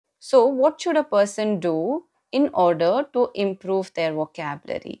So, what should a person do in order to improve their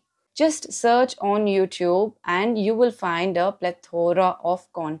vocabulary? Just search on YouTube and you will find a plethora of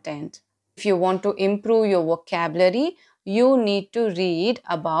content. If you want to improve your vocabulary, you need to read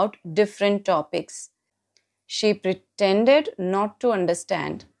about different topics. She pretended not to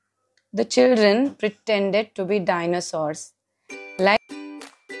understand. The children pretended to be dinosaurs. Like,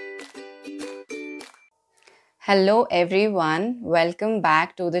 hello everyone, welcome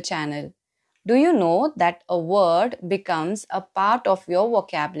back to the channel. Do you know that a word becomes a part of your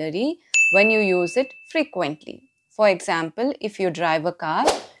vocabulary when you use it frequently? For example, if you drive a car,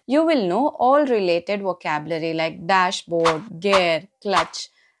 you will know all related vocabulary like dashboard, gear, clutch,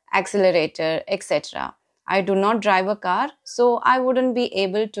 accelerator, etc. I do not drive a car, so I wouldn't be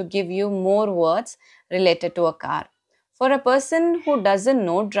able to give you more words related to a car. For a person who doesn't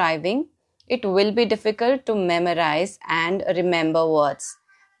know driving, it will be difficult to memorize and remember words.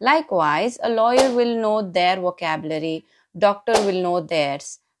 Likewise, a lawyer will know their vocabulary, doctor will know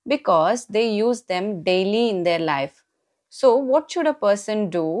theirs because they use them daily in their life. So, what should a person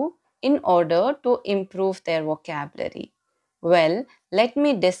do in order to improve their vocabulary? Well, let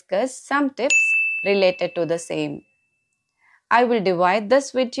me discuss some tips related to the same. I will divide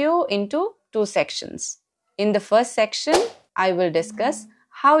this video into two sections. In the first section, I will discuss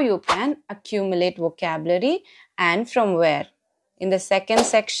how you can accumulate vocabulary and from where. In the second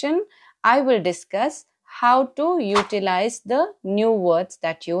section, I will discuss how to utilize the new words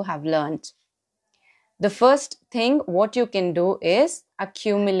that you have learned. The first thing what you can do is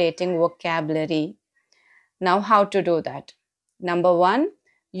accumulating vocabulary. Now, how to do that? Number one,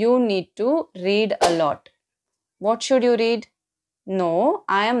 you need to read a lot. What should you read? No,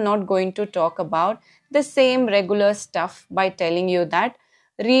 I am not going to talk about the same regular stuff by telling you that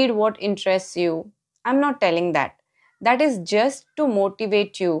read what interests you. I'm not telling that. That is just to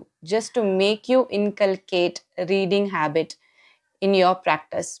motivate you, just to make you inculcate reading habit in your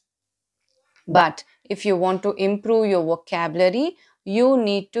practice. But if you want to improve your vocabulary, you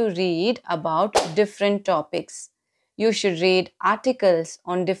need to read about different topics. You should read articles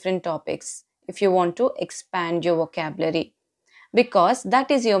on different topics if you want to expand your vocabulary, because that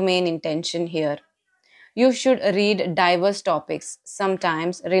is your main intention here. You should read diverse topics,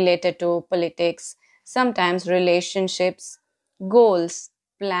 sometimes related to politics, sometimes relationships, goals,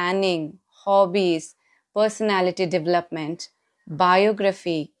 planning, hobbies, personality development,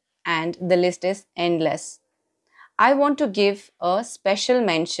 biography, and the list is endless. I want to give a special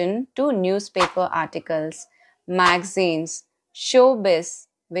mention to newspaper articles, magazines, showbiz,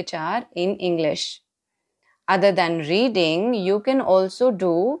 which are in English. Other than reading, you can also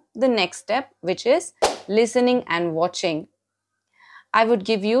do the next step, which is listening and watching. I would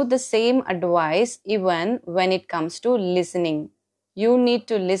give you the same advice even when it comes to listening. You need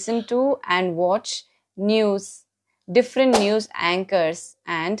to listen to and watch news, different news anchors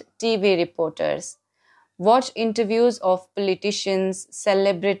and TV reporters. Watch interviews of politicians,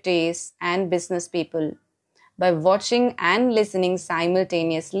 celebrities, and business people. By watching and listening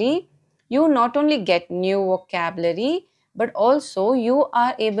simultaneously, you not only get new vocabulary, but also you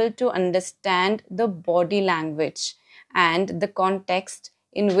are able to understand the body language and the context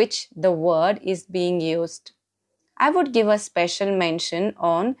in which the word is being used. I would give a special mention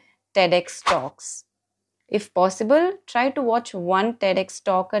on TEDx talks. If possible, try to watch one TEDx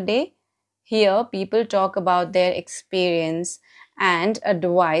talk a day. Here, people talk about their experience and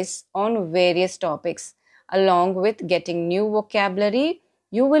advice on various topics. Along with getting new vocabulary,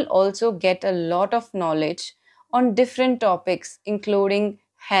 you will also get a lot of knowledge on different topics, including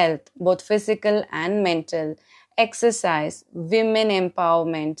health, both physical and mental, exercise, women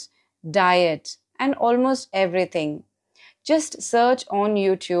empowerment, diet, and almost everything. Just search on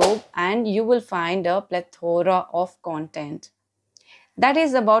YouTube and you will find a plethora of content. That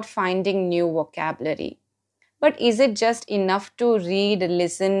is about finding new vocabulary. But is it just enough to read,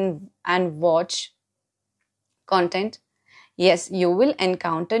 listen, and watch content? Yes, you will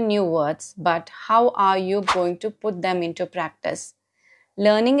encounter new words, but how are you going to put them into practice?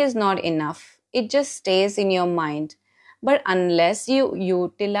 Learning is not enough, it just stays in your mind. But unless you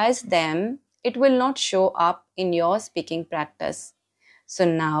utilize them, it will not show up in your speaking practice. So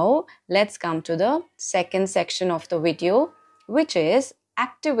now let's come to the second section of the video, which is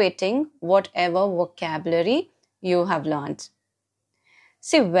activating whatever vocabulary you have learned.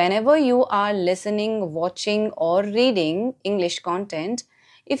 See, whenever you are listening, watching, or reading English content,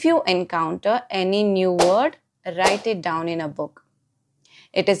 if you encounter any new word, write it down in a book.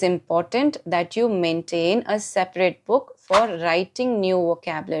 It is important that you maintain a separate book for writing new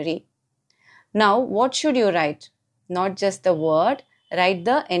vocabulary. Now, what should you write? Not just the word, write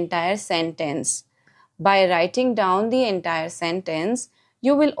the entire sentence. By writing down the entire sentence,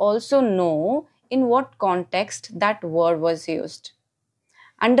 you will also know in what context that word was used.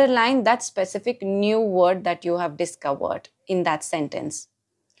 Underline that specific new word that you have discovered in that sentence.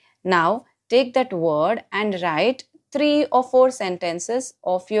 Now, take that word and write 3 or 4 sentences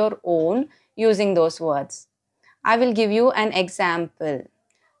of your own using those words. I will give you an example.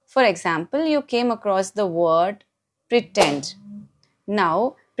 For example, you came across the word pretend.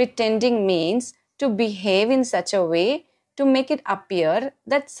 Now, pretending means to behave in such a way to make it appear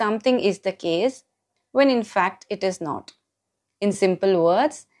that something is the case when in fact it is not. In simple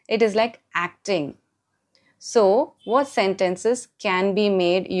words, it is like acting. So, what sentences can be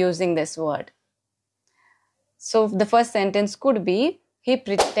made using this word? So, the first sentence could be, he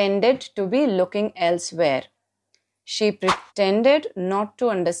pretended to be looking elsewhere. She pretended not to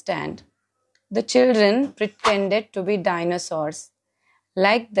understand. The children pretended to be dinosaurs.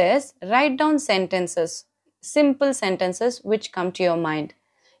 Like this, write down sentences, simple sentences which come to your mind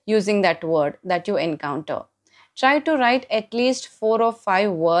using that word that you encounter. Try to write at least 4 or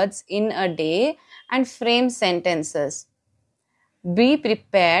 5 words in a day and frame sentences. Be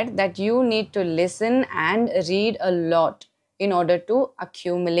prepared that you need to listen and read a lot in order to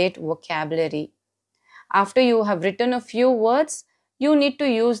accumulate vocabulary. After you have written a few words, you need to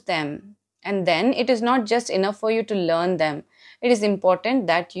use them. And then it is not just enough for you to learn them. It is important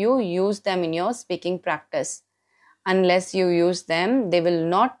that you use them in your speaking practice. Unless you use them, they will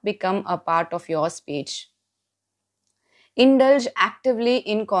not become a part of your speech. Indulge actively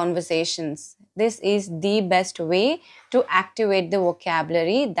in conversations. This is the best way to activate the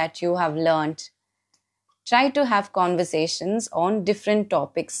vocabulary that you have learned. Try to have conversations on different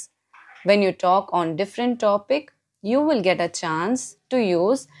topics. When you talk on different topic, you will get a chance to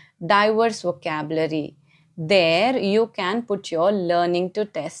use diverse vocabulary. There you can put your learning to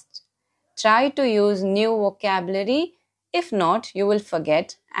test. Try to use new vocabulary. If not, you will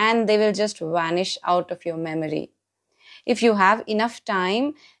forget and they will just vanish out of your memory. If you have enough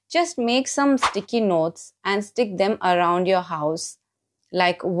time, just make some sticky notes and stick them around your house,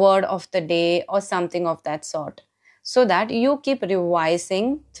 like word of the day or something of that sort, so that you keep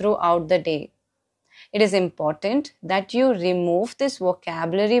revising throughout the day. It is important that you remove this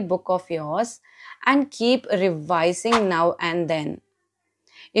vocabulary book of yours and keep revising now and then.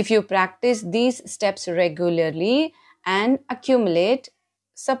 If you practice these steps regularly and accumulate,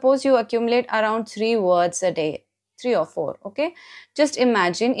 suppose you accumulate around 3 words a day, 3 or 4, okay? Just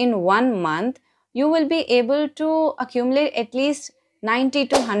imagine in 1 month, you will be able to accumulate at least 90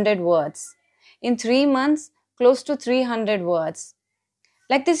 to 100 words. In 3 months, close to 300 words.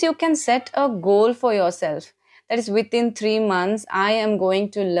 Like this, you can set a goal for yourself. That is, within 3 months, I am going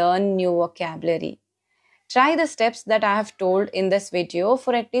to learn new vocabulary. Try the steps that I have told in this video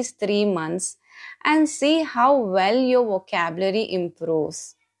for at least 3 months and see how well your vocabulary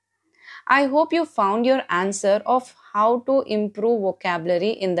improves. I hope you found your answer of how to improve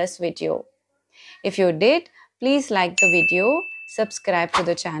vocabulary in this video. If you did, please like the video, subscribe to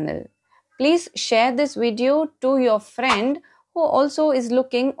the channel. Please share this video to your friend who also is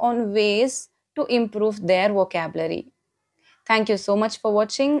looking on ways to improve their vocabulary. Thank you so much for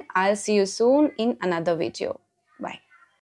watching. I'll see you soon in another video.